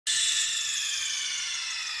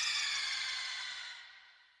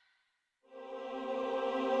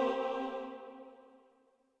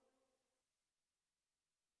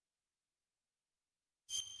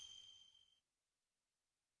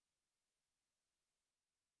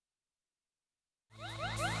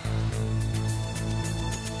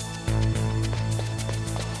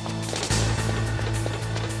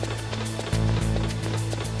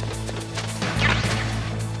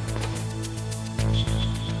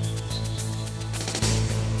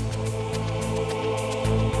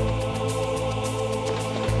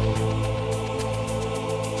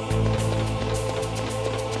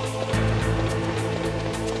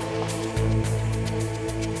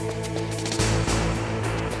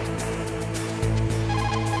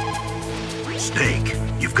Snake,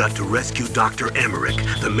 you've got to rescue Dr. Emmerich,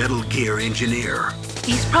 the Metal Gear engineer.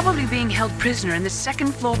 He's probably being held prisoner in the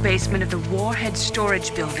second-floor basement of the Warhead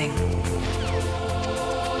storage building.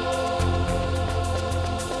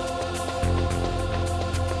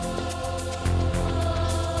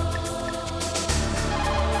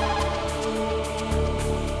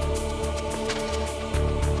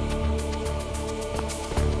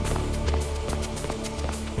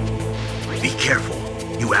 Be careful.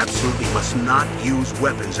 You absolutely must not use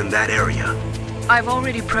weapons in that area. I've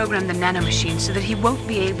already programmed the nanomachine so that he won't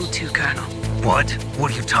be able to, Colonel. What?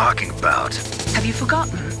 What are you talking about? Have you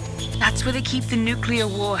forgotten? That's where they keep the nuclear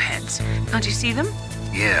warheads. Can't you see them?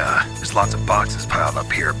 Yeah, there's lots of boxes piled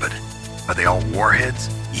up here, but are they all warheads?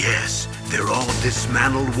 Yes, they're all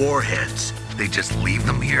dismantled warheads. They just leave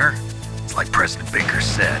them here? It's like President Baker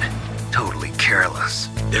said, totally careless.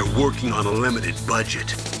 They're working on a limited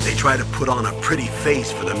budget. They try to put on a pretty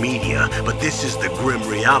face for the media, but this is the grim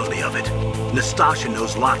reality of it. Nastasha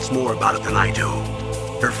knows lots more about it than I do.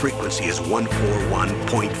 Her frequency is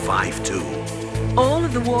 141.52. All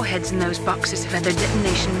of the warheads in those boxes have had their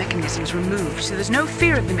detonation mechanisms removed, so there's no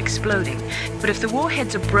fear of them exploding. But if the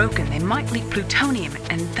warheads are broken, they might leak plutonium,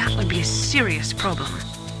 and that would be a serious problem.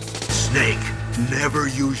 Snake, never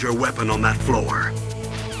use your weapon on that floor.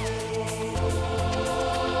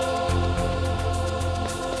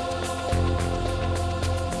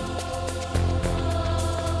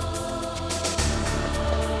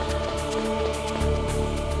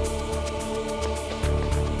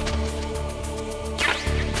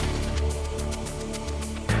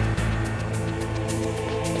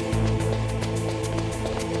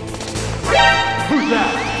 Who's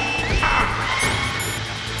that?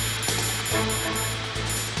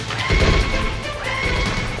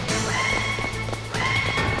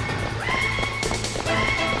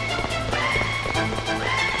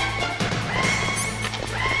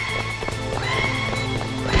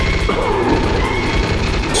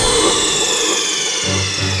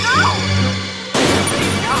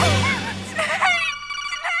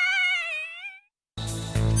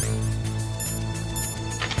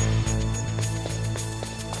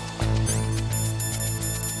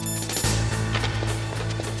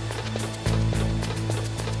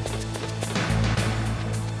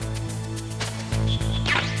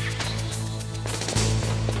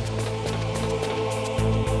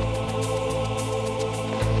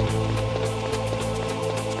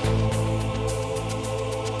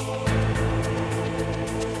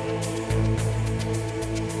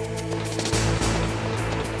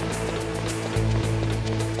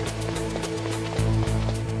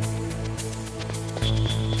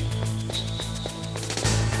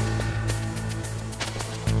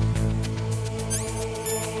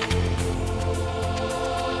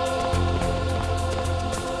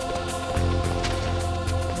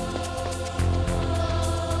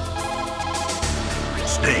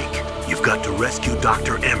 Snake, you've got to rescue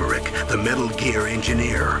Dr. Emmerich, the Metal Gear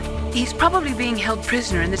engineer. He's probably being held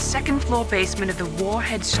prisoner in the second-floor basement of the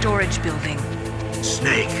Warhead storage building.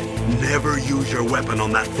 Snake, never use your weapon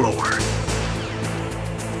on that floor.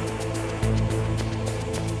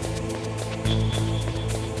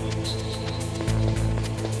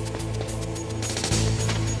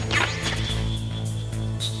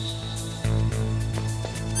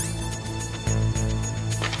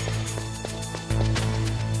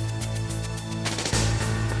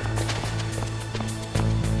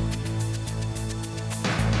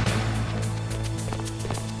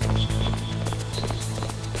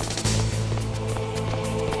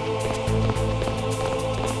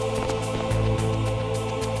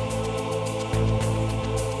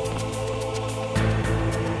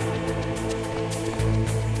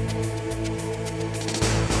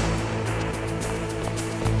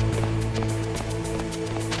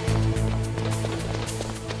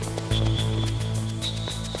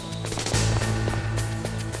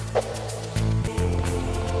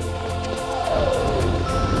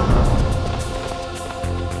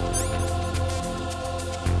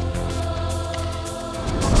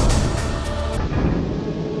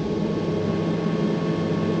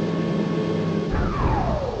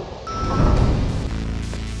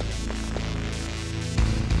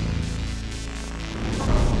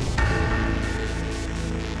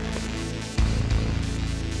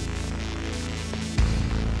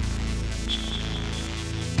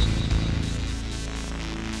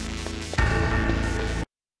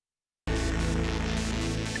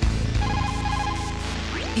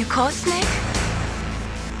 You call, Snake?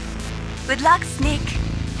 Good luck, Snake.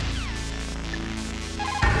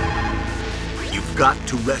 You've got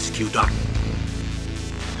to rescue Dr.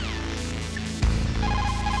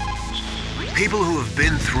 People who have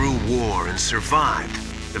been through war and survived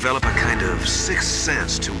develop a kind of sixth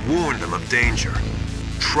sense to warn them of danger.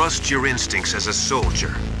 Trust your instincts as a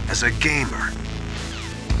soldier, as a gamer.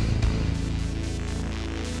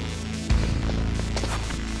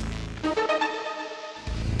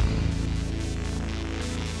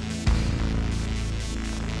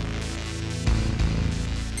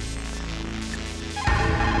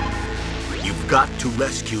 You've got to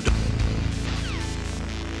rescue the...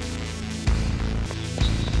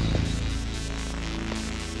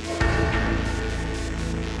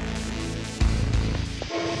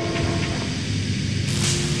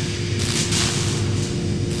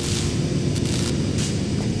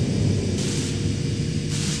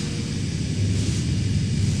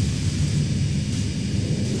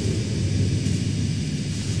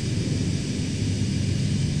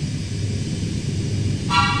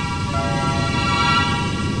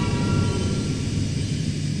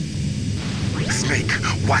 Snake,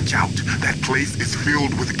 watch out. That place is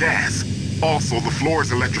filled with gas. Also, the floor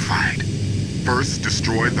is electrified. First,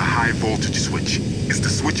 destroy the high voltage switch. It's the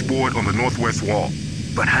switchboard on the northwest wall.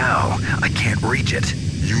 But how? I can't reach it.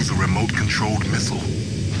 Use a remote-controlled missile.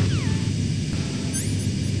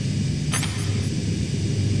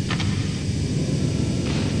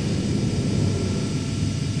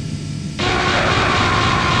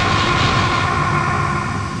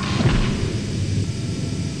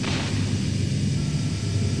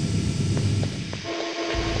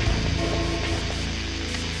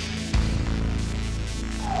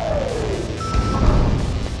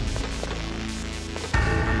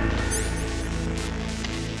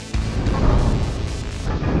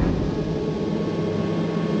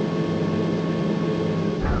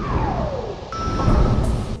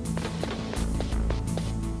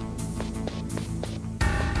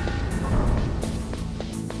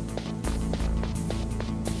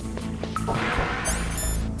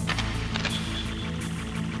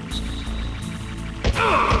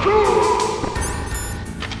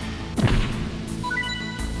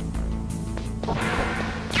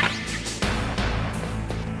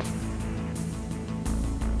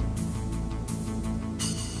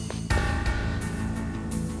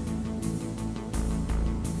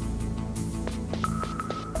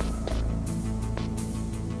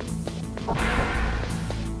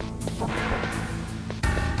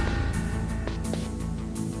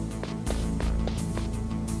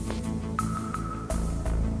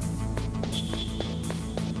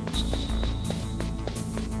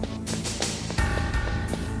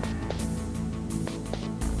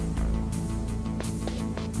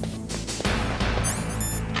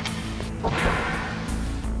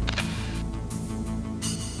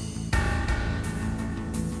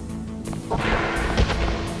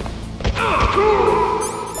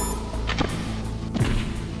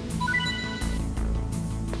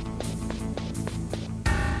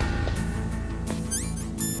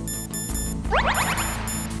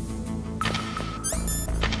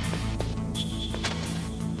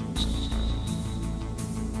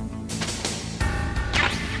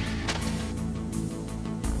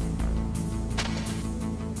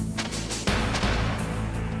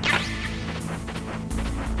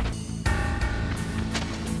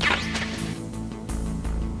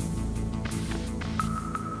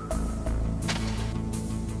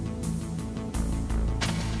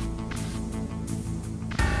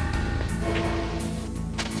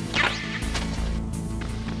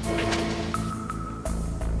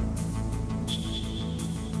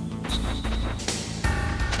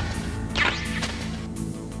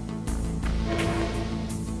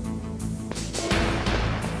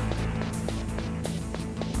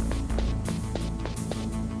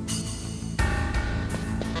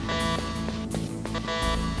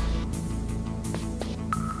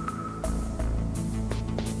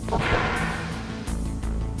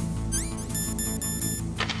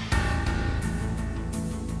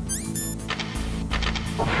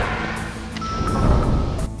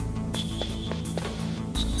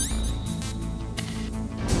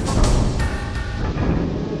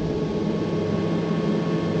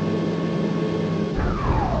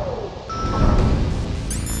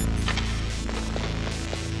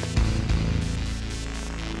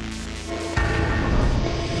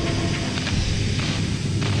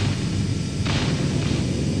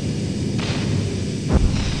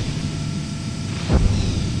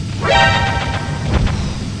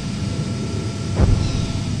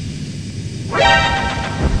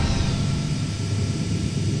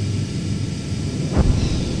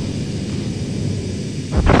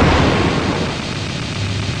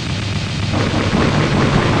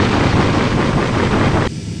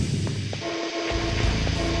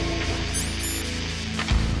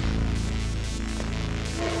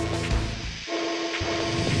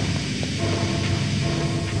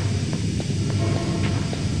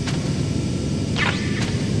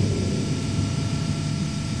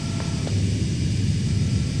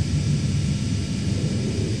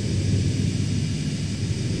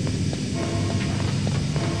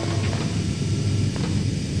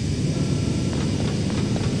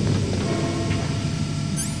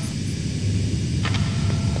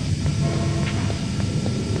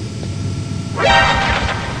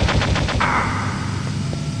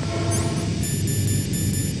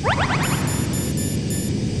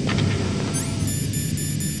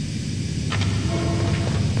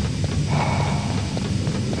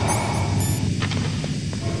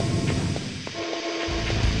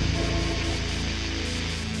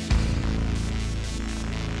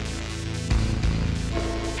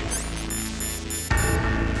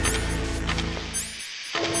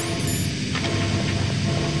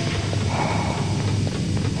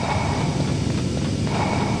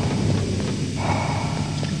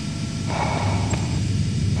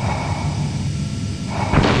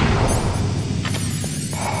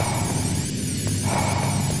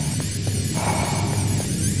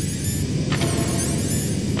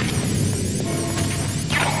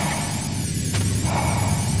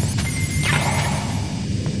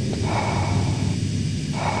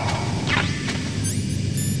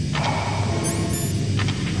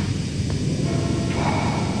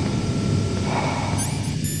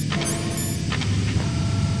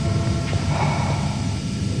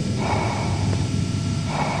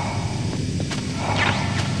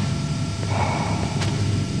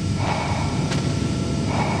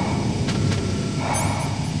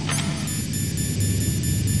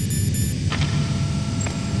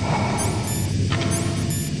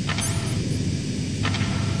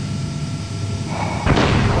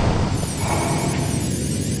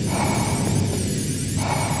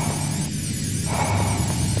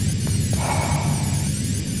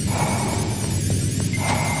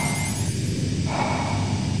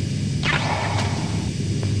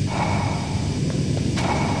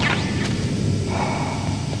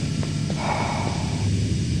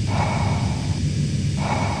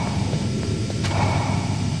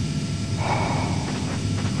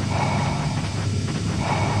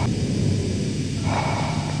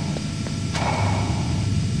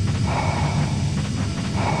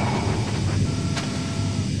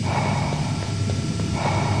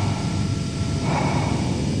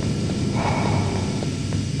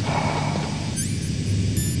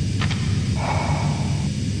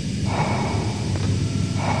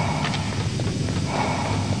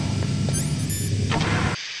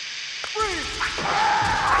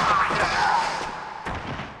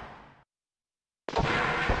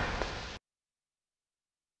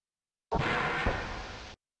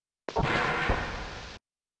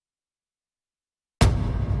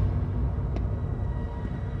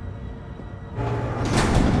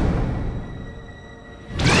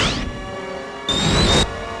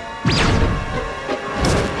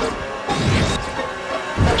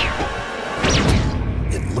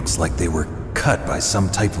 like they were cut by some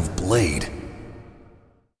type of blade.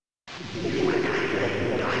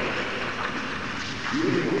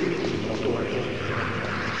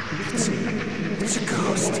 It's a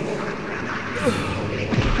ghost.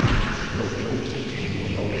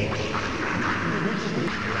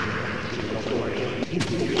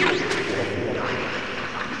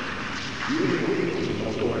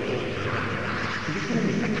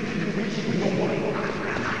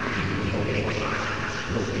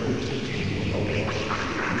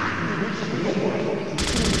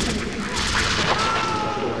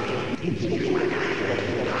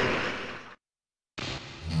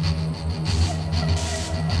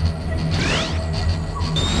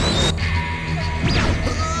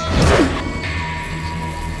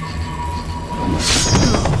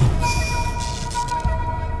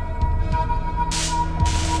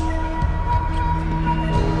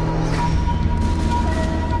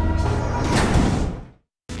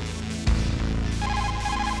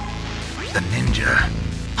 The ninja.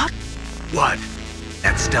 What?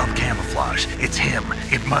 That stealth camouflage. It's him.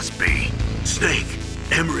 It must be. Snake,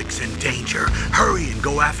 Emmerich's in danger. Hurry and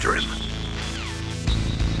go after him.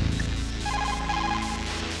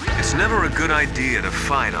 It's never a good idea to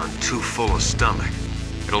fight on too full a stomach.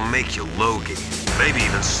 It'll make you logy, maybe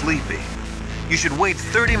even sleepy. You should wait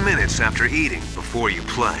 30 minutes after eating before you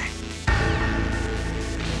play.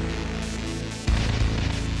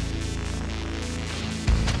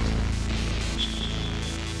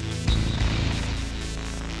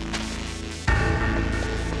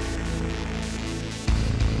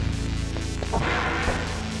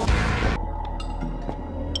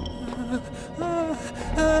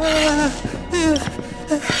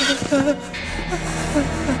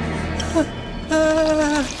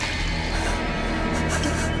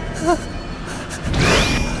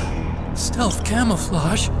 Stealth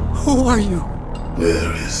camouflage? Who are you?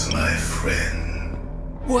 Where is my friend?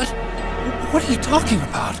 What are you talking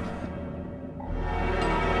about?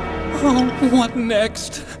 Oh, what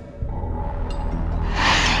next?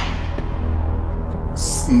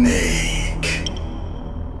 Snake.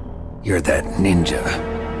 You're that ninja.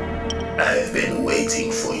 I've been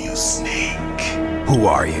waiting for you, Snake. Who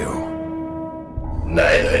are you?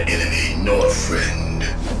 Neither enemy nor friend.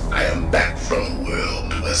 I am back from a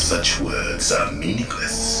world where such words are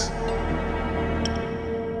meaningless.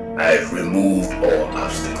 I've removed all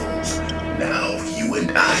obstacles. Now you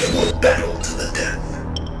and I will battle to the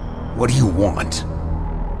death. What do you want?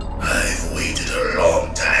 I've waited a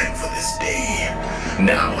long time for this day.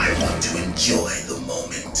 Now I want to enjoy the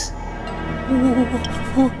moment.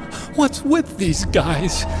 What's with these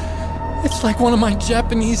guys? It's like one of my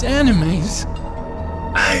Japanese animes.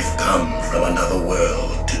 I've come from another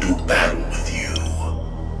world to do battle with you.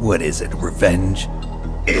 What is it, revenge?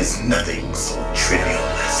 It is nothing so trivial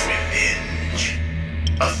as revenge.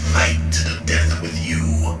 A fight to the death with you.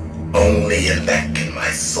 Only in that can my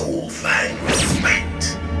soul find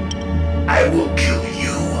respite. I will kill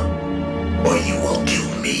you, or you will kill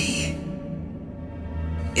me.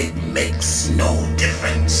 It makes no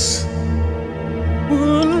difference.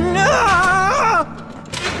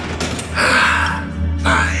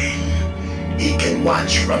 Fine. He can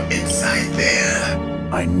watch from inside there.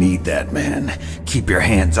 I need that man. Keep your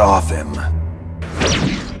hands off him.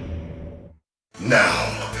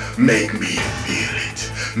 Now, make me feel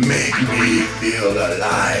it. Make me feel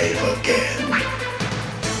alive again.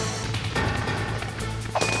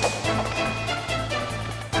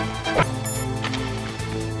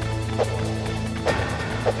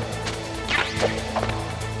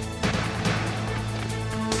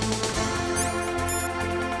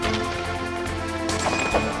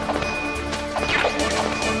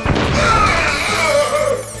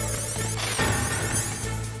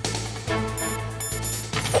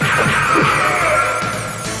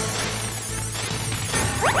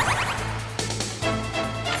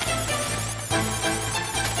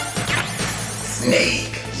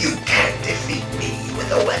 Snake, you can't defeat me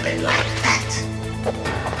with a weapon like that.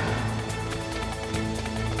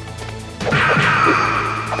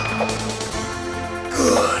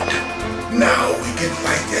 Good. Now we can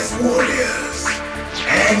fight as warriors.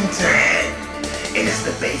 Hand to hand. It is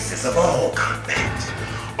the basis of all combat.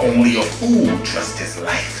 Only a fool trusts his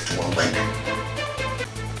life to a weapon.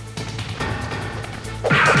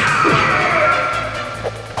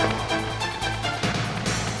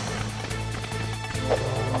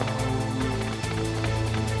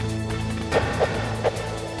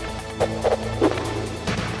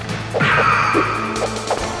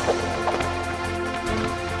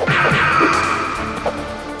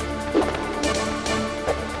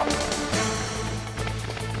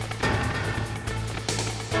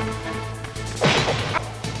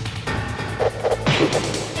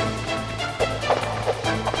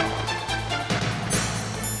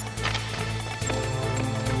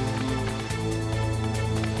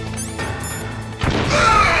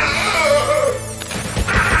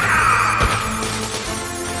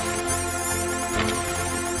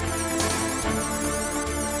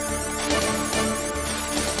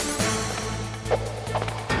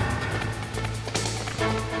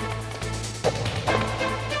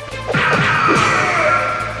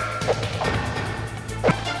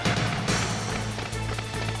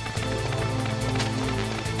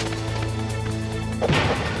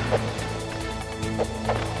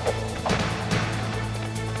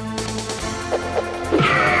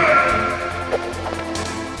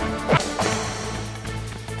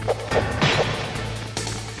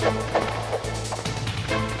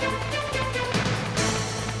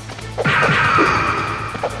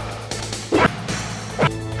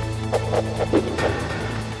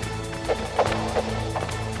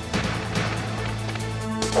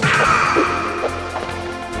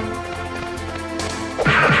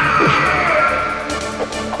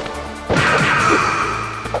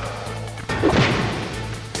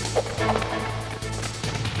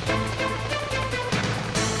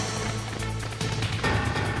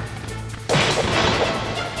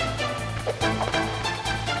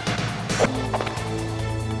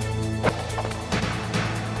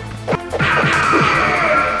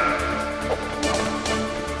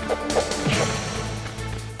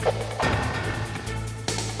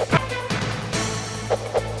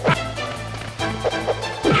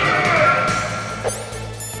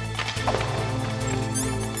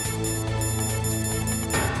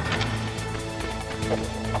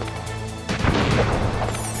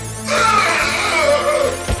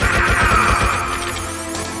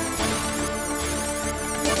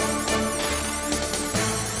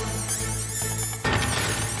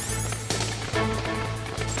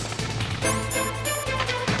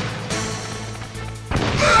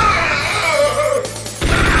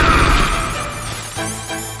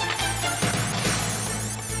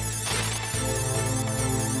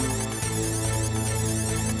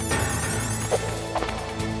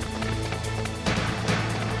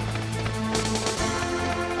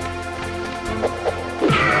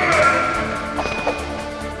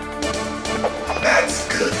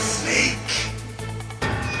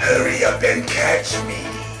 Hurry up and catch me.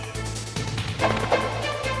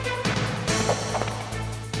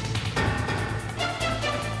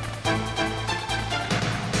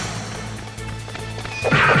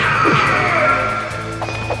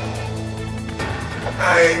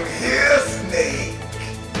 I'm here, Snake.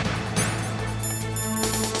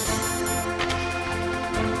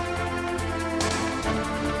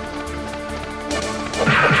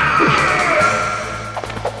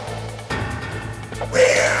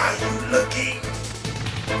 Where are you looking?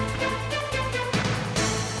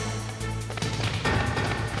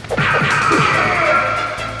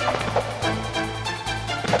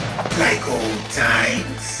 Like old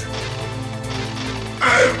times.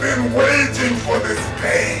 I've been waiting for this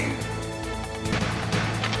pain.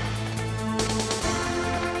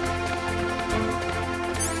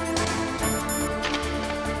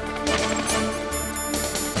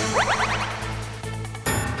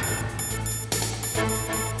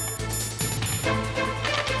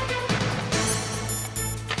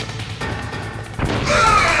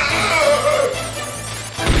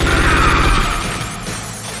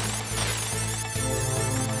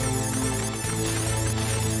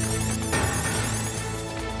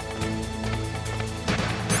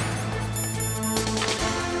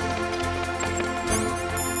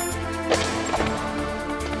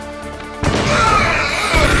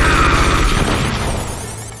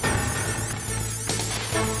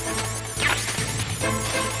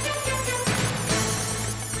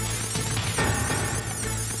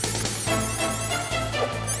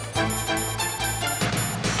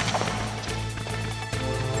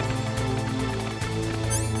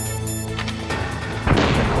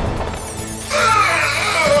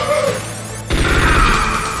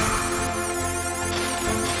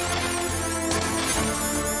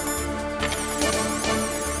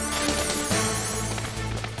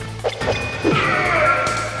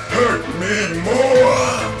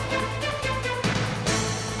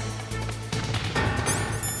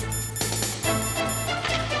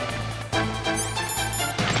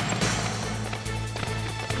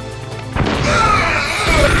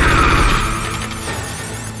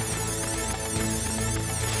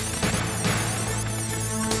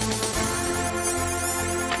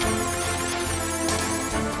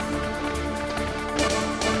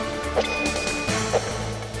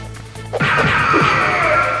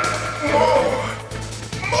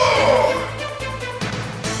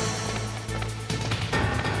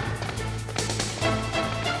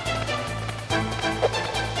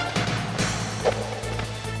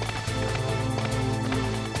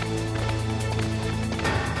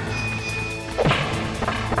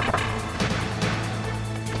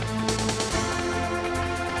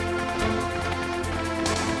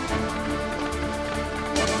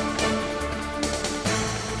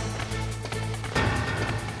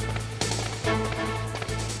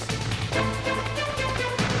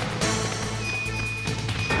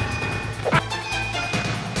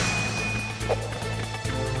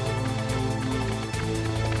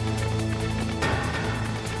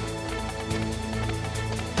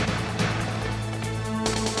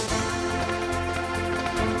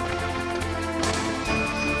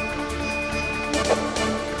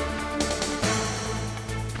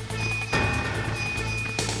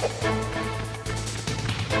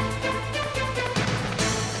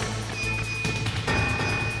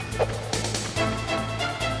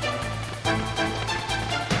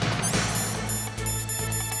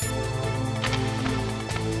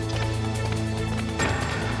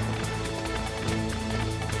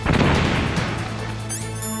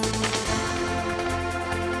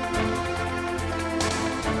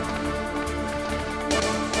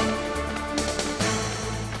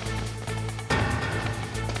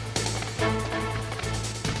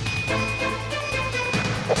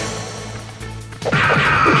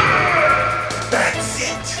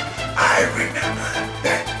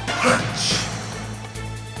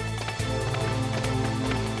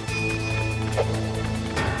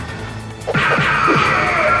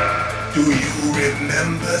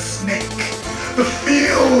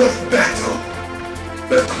 of battle.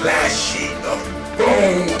 The clashing of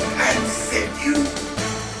bone and sinew.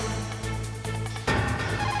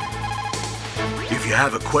 If you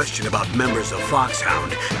have a question about members of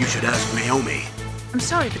Foxhound, you should ask Naomi. I'm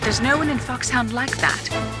sorry, but there's no one in Foxhound like that.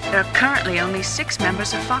 There are currently only 6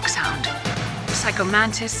 members of Foxhound. Psycho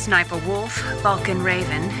Mantis, Sniper Wolf, Vulcan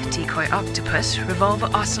Raven, Decoy Octopus, Revolver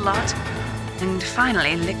Ocelot, and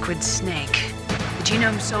finally Liquid Snake. The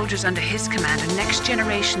Genome soldiers under his command are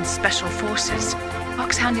next-generation special forces.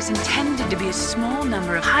 Foxhound is intended to be a small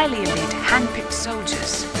number of highly elite, hand-picked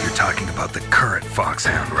soldiers. You're talking about the current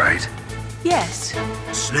Foxhound, right? Yes.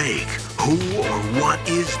 Snake, who or what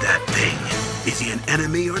is that thing? Is he an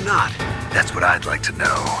enemy or not? That's what I'd like to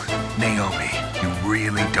know. Naomi, you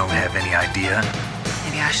really don't have any idea?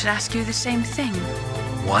 Maybe I should ask you the same thing.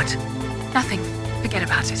 What? Nothing. Forget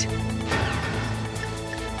about it.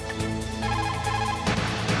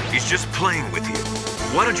 He's just playing with you.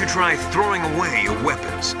 Why don't you try throwing away your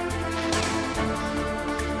weapons?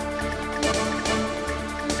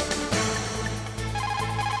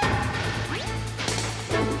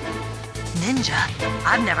 Ninja?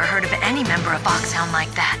 I've never heard of any member of Foxhound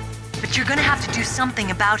like that. But you're gonna have to do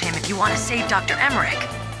something about him if you want to save Dr. Emmerich.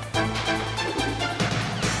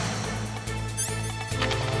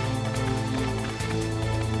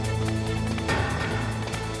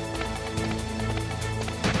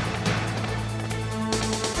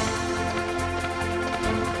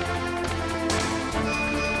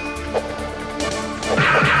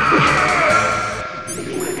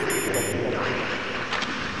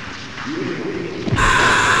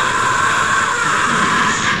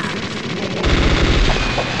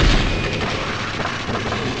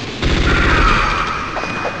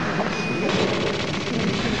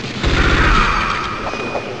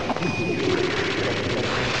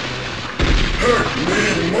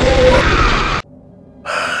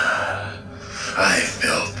 I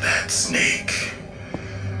felt that, Snake.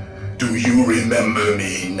 Do you remember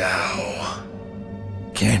me now?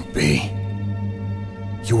 Can't be.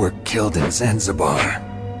 You were killed in Zanzibar.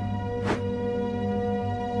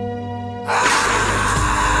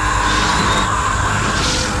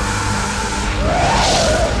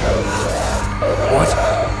 What?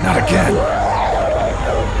 Not again!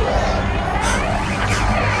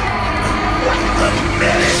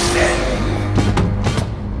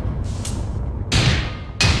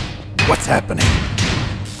 What's happening?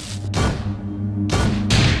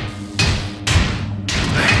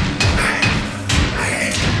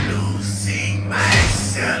 I'm losing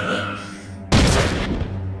myself.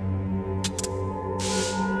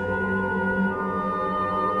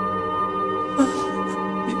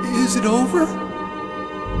 Is it over?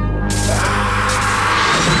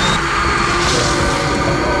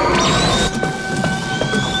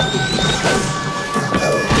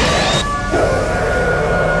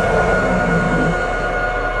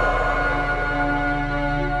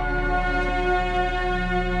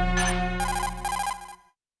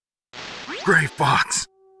 Gray Fox!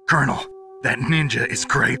 Colonel, that ninja is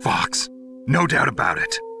Gray Fox. No doubt about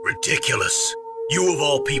it. Ridiculous. You of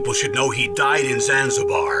all people should know he died in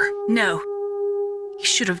Zanzibar. No. He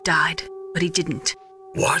should have died, but he didn't.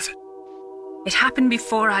 What? It happened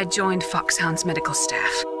before I joined Foxhound's medical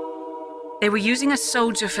staff. They were using a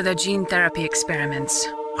soldier for their gene therapy experiments.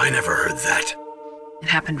 I never heard that. It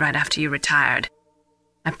happened right after you retired.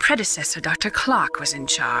 My predecessor, Dr. Clark, was in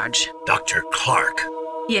charge. Dr. Clark?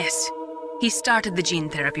 Yes. He started the gene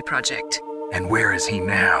therapy project. And where is he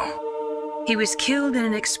now? He was killed in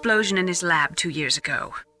an explosion in his lab 2 years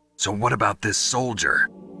ago. So what about this soldier?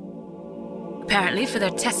 Apparently, for their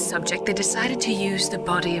test subject, they decided to use the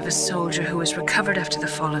body of a soldier who was recovered after the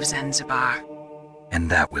fall of Zanzibar. And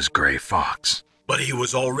that was Gray Fox. But he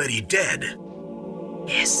was already dead.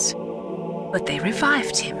 Yes. But they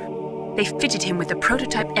revived him. They fitted him with a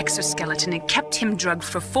prototype exoskeleton and kept him drugged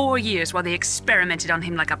for 4 years while they experimented on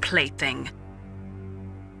him like a plaything.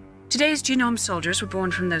 Today's genome soldiers were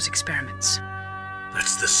born from those experiments.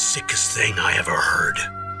 That's the sickest thing I ever heard.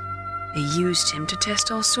 They used him to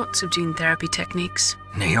test all sorts of gene therapy techniques.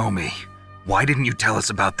 Naomi, why didn't you tell us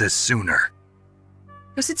about this sooner?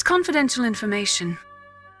 Because it's confidential information.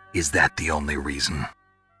 Is that the only reason?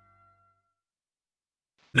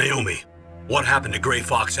 Naomi, what happened to Gray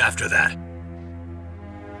Fox after that?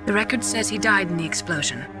 The record says he died in the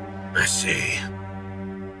explosion. I see.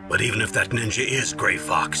 But even if that ninja is Gray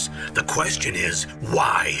Fox, the question is,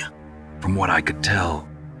 why? From what I could tell,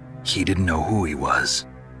 he didn't know who he was.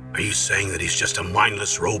 Are you saying that he's just a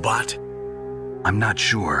mindless robot? I'm not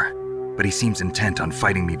sure, but he seems intent on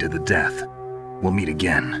fighting me to the death. We'll meet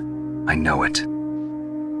again. I know it.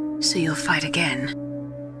 So you'll fight again?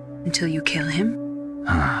 Until you kill him?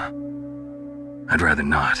 I'd rather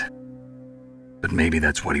not. But maybe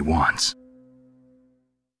that's what he wants.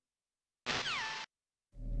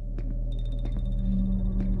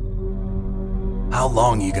 How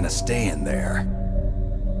long are you gonna stay in there?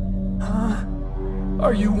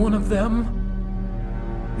 Are you one of them?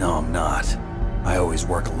 No, I'm not. I always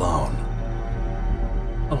work alone.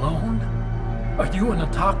 Alone? Are you an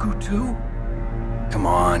otaku too? Come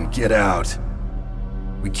on, get out.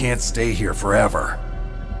 We can't stay here forever.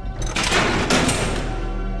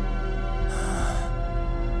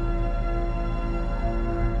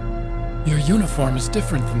 Your uniform is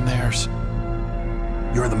different than theirs.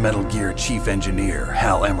 You're the Metal Gear Chief Engineer,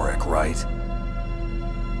 Hal Emmerich, right?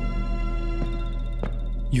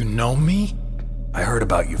 You know me? I heard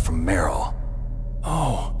about you from Meryl.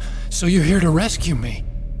 Oh, so you're here to rescue me?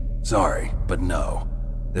 Sorry, but no.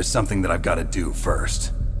 There's something that I've got to do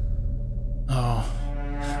first. Oh,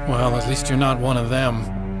 well, at least you're not one of them.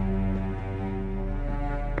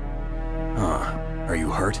 Huh. Are you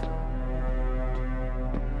hurt?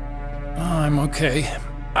 I'm okay.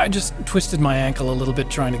 I just twisted my ankle a little bit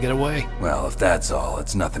trying to get away. Well, if that's all,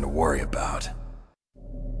 it's nothing to worry about.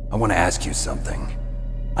 I want to ask you something.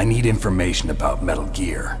 I need information about Metal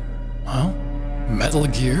Gear. Huh? Metal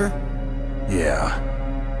Gear? Yeah.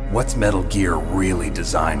 What's Metal Gear really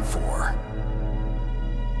designed for?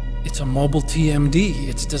 It's a mobile TMD.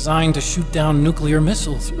 It's designed to shoot down nuclear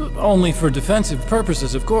missiles. Only for defensive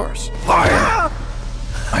purposes, of course. Liar!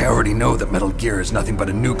 I already know that Metal Gear is nothing but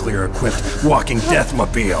a nuclear-equipped walking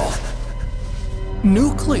deathmobile.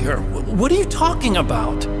 Nuclear? What are you talking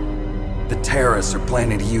about? The terrorists are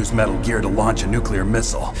planning to use Metal Gear to launch a nuclear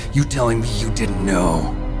missile. You telling me you didn't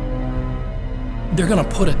know? They're gonna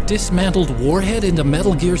put a dismantled warhead into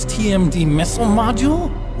Metal Gear's TMD missile module?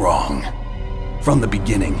 Wrong. From the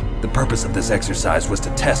beginning, the purpose of this exercise was to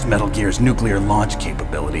test Metal Gear's nuclear launch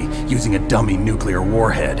capability using a dummy nuclear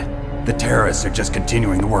warhead. The terrorists are just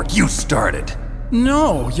continuing the work you started.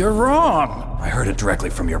 No, you're wrong. I heard it directly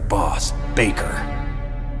from your boss, Baker.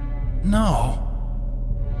 No.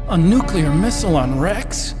 A nuclear missile on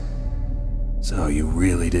Rex? So you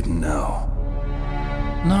really didn't know?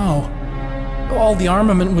 No. All the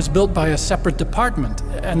armament was built by a separate department,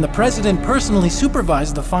 and the President personally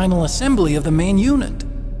supervised the final assembly of the main unit.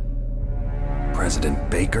 President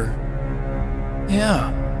Baker?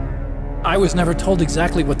 Yeah. I was never told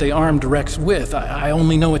exactly what they armed Rex with. I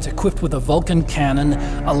only know it's equipped with a Vulcan cannon,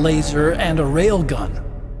 a laser, and a railgun.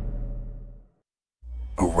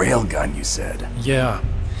 A railgun, you said? Yeah.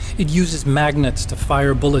 It uses magnets to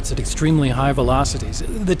fire bullets at extremely high velocities.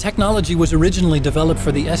 The technology was originally developed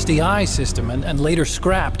for the SDI system and later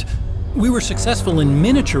scrapped. We were successful in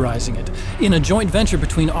miniaturizing it in a joint venture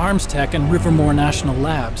between Armstech and Rivermore National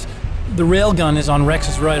Labs. The railgun is on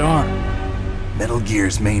Rex's right arm. Metal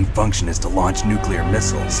Gear's main function is to launch nuclear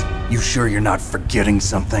missiles. You sure you're not forgetting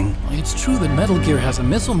something? It's true that Metal Gear has a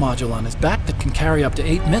missile module on his back that can carry up to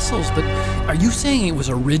 8 missiles, but are you saying it was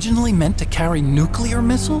originally meant to carry nuclear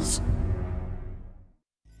missiles?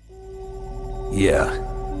 Yeah,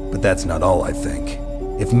 but that's not all I think.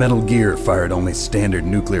 If Metal Gear fired only standard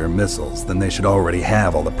nuclear missiles, then they should already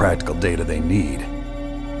have all the practical data they need.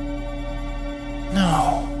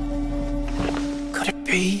 No. Could it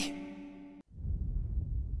be?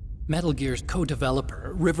 Metal Gear's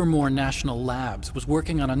co-developer, Rivermore National Labs, was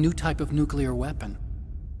working on a new type of nuclear weapon.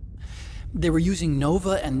 They were using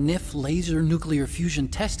NOVA and NIF laser nuclear fusion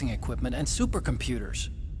testing equipment and supercomputers.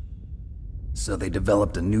 So they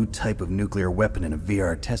developed a new type of nuclear weapon in a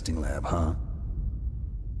VR testing lab, huh?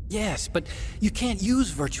 Yes, but you can't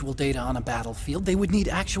use virtual data on a battlefield. They would need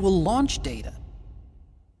actual launch data.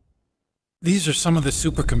 These are some of the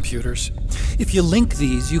supercomputers. If you link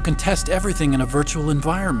these, you can test everything in a virtual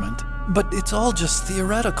environment. But it's all just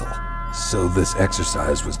theoretical. So this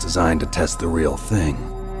exercise was designed to test the real thing.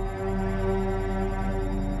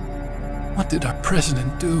 What did our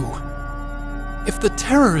president do? If the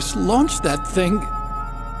terrorists launched that thing...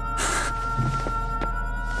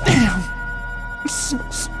 Damn!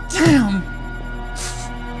 Damn!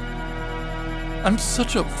 I'm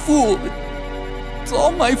such a fool. It's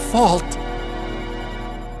all my fault.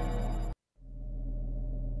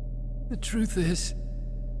 The truth is,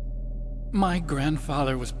 my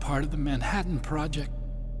grandfather was part of the Manhattan Project.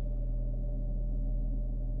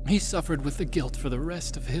 He suffered with the guilt for the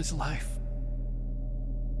rest of his life.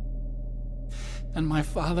 And my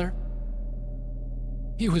father,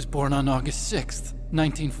 he was born on August 6th,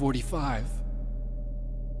 1945.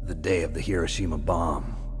 The day of the Hiroshima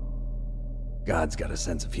bomb. God's got a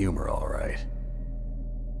sense of humor, all right.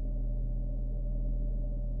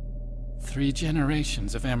 3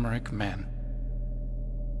 generations of Emmerich men.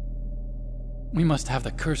 We must have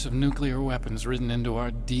the curse of nuclear weapons written into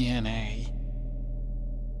our DNA.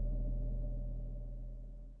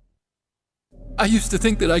 I used to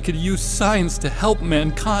think that I could use science to help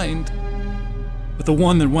mankind, but the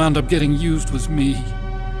one that wound up getting used was me.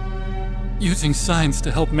 Using science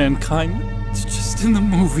to help mankind, it's just in the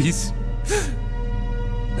movies.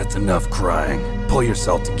 That's enough crying. Pull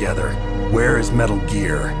yourself together. Where is Metal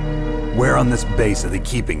Gear? Where on this base are they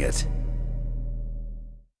keeping it?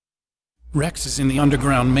 Rex is in the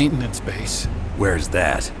underground maintenance base. Where's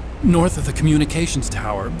that? North of the communications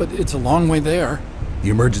tower, but it's a long way there. The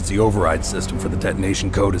emergency override system for the detonation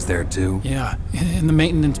code is there too? Yeah, in the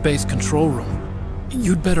maintenance base control room.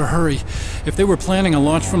 You'd better hurry. If they were planning a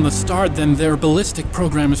launch from the start, then their ballistic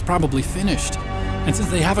program is probably finished. And since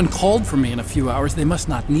they haven't called for me in a few hours, they must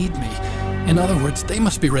not need me. In other words, they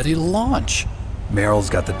must be ready to launch. Meryl's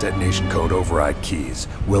got the detonation code override keys.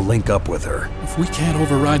 We'll link up with her. If we can't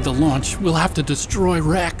override the launch, we'll have to destroy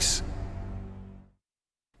Rex.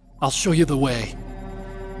 I'll show you the way.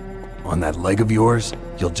 On that leg of yours,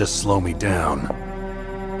 you'll just slow me down.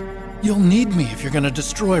 You'll need me if you're gonna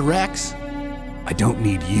destroy Rex. I don't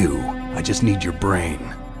need you. I just need your brain.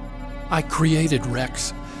 I created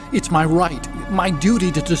Rex. It's my right, my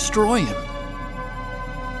duty to destroy him.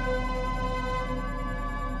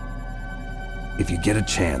 If you get a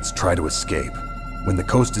chance, try to escape. When the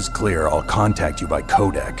coast is clear, I'll contact you by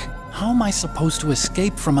codec. How am I supposed to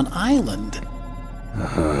escape from an island?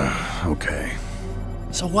 Okay.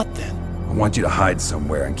 So what then? I want you to hide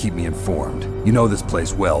somewhere and keep me informed. You know this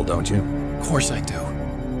place well, don't you? Of course I do.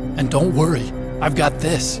 And don't worry, I've got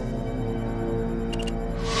this.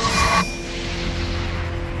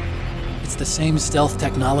 It's the same stealth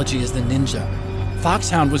technology as the Ninja.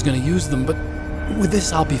 Foxhound was gonna use them, but with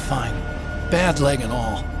this I'll be fine. Bad leg and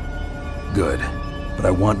all. Good. But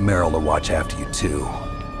I want Meryl to watch after you too.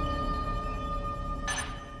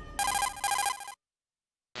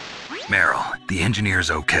 Meryl, the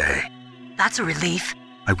engineer's okay. That's a relief.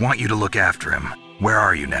 I want you to look after him. Where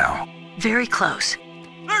are you now? Very close.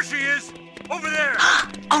 There she is! Over there!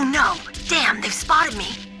 Oh no! Damn, they've spotted me!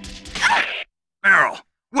 Meryl,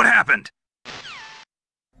 what happened?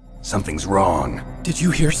 Something's wrong. Did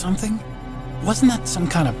you hear something? Wasn't that some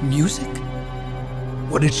kind of music?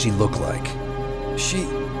 What did she look like?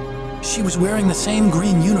 She was wearing the same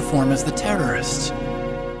green uniform as the terrorists.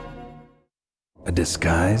 A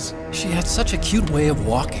disguise? She had such a cute way of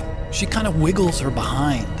walking. She kind of wiggles her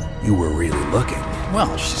behind. You were really looking.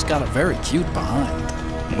 Well, she's got a very cute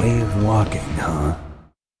behind. Way of walking, huh?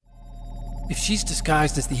 If she's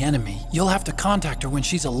disguised as the enemy, you'll have to contact her when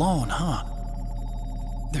she's alone, huh?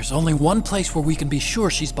 There's only one place where we can be sure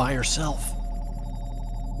she's by herself.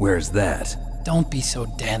 Where's that? Don't be so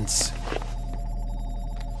dense.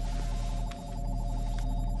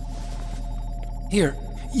 Here,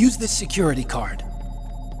 use this security card.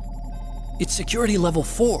 It's security level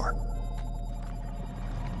 4.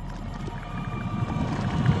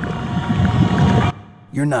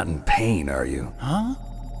 You're not in pain, are you? Huh?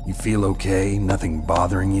 You feel okay? Nothing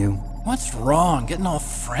bothering you? What's wrong? Getting all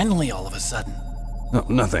friendly all of a sudden. No,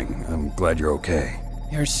 nothing. I'm glad you're okay.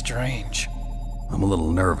 You're strange. I'm a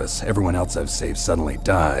little nervous. Everyone else I've saved suddenly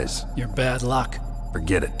dies. You're bad luck.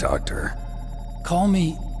 Forget it, Doctor. Call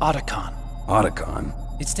me Otacon. Otacon?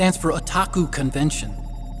 It stands for Otaku Convention.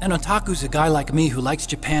 An otaku's a guy like me who likes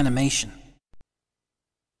Japanimation.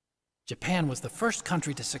 Japan was the first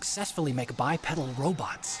country to successfully make bipedal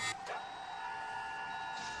robots.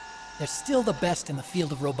 They're still the best in the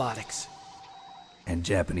field of robotics. And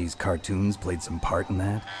Japanese cartoons played some part in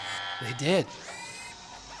that? They did.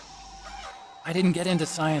 I didn't get into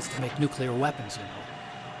science to make nuclear weapons, you know.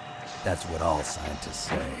 That's what all scientists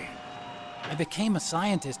say. I became a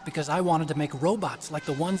scientist because I wanted to make robots like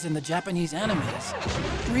the ones in the Japanese animes.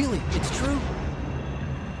 Really, it's true.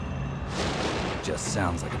 Just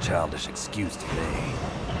sounds like a childish excuse to me.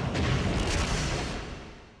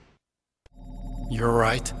 You're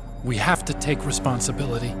right. We have to take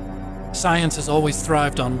responsibility. Science has always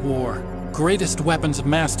thrived on war. Greatest weapons of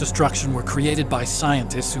mass destruction were created by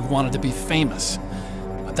scientists who wanted to be famous.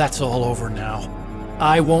 But that's all over now.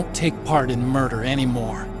 I won't take part in murder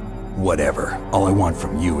anymore. Whatever. All I want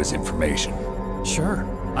from you is information. Sure.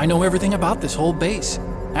 I know everything about this whole base.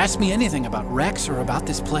 Ask me anything about Rex or about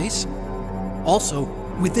this place. Also,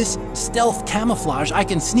 with this stealth camouflage, I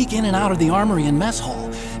can sneak in and out of the armory and mess hall.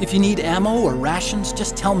 If you need ammo or rations,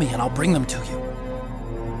 just tell me and I'll bring them to you.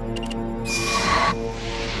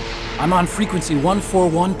 I'm on frequency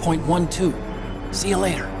 141.12. See you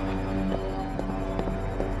later.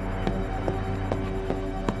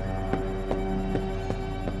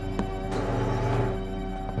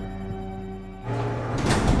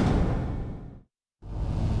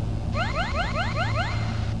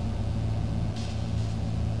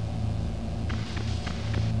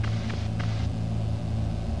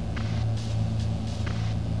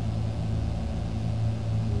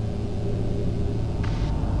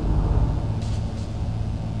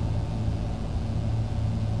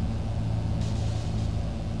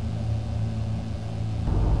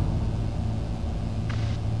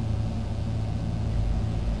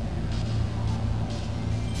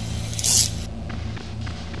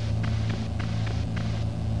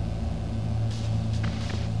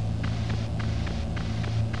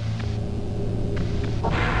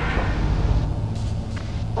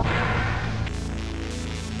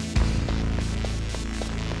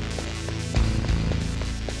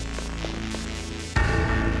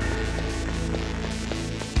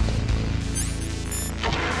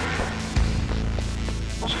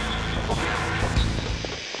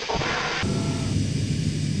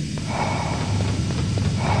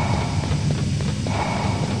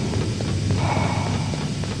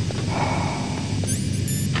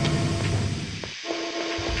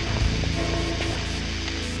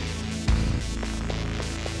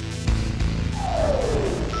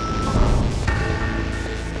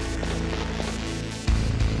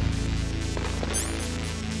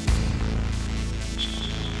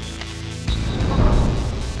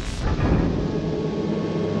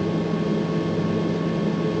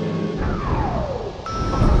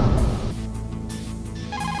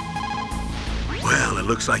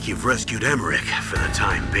 Looks like you've rescued Emmerich for the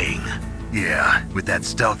time being. Yeah, with that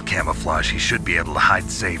stealth camouflage, he should be able to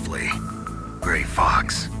hide safely. Gray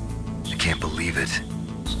Fox. I can't believe it.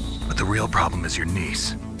 But the real problem is your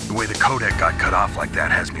niece. The way the codec got cut off like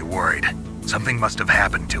that has me worried. Something must have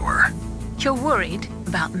happened to her. You're worried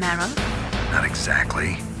about Meryl? Not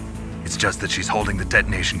exactly. It's just that she's holding the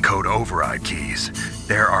detonation code override keys.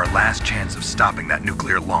 They're our last chance of stopping that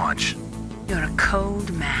nuclear launch. You're a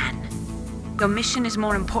cold man. Your mission is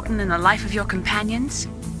more important than the life of your companions?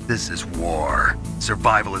 This is war.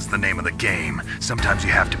 Survival is the name of the game. Sometimes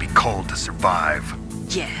you have to be cold to survive.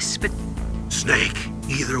 Yes, but... Snake,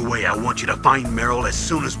 either way, I want you to find Meryl as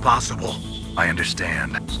soon as possible. I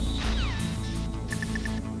understand.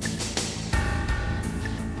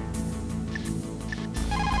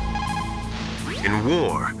 In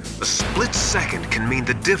war, a split second can mean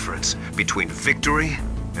the difference between victory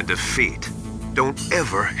and defeat. Don't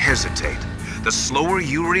ever hesitate. The slower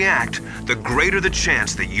you react, the greater the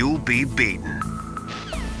chance that you'll be beaten.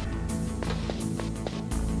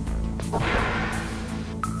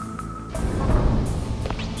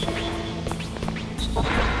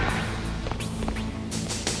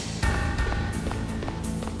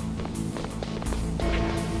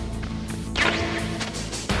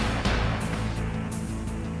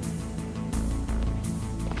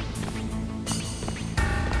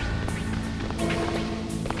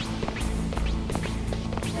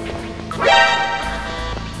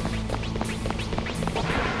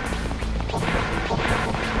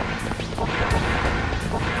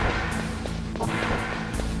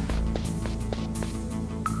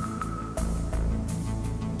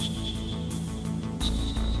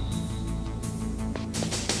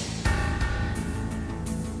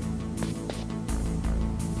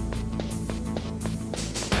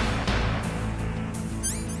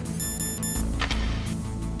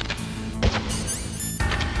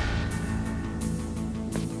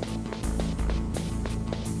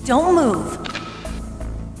 Don't move.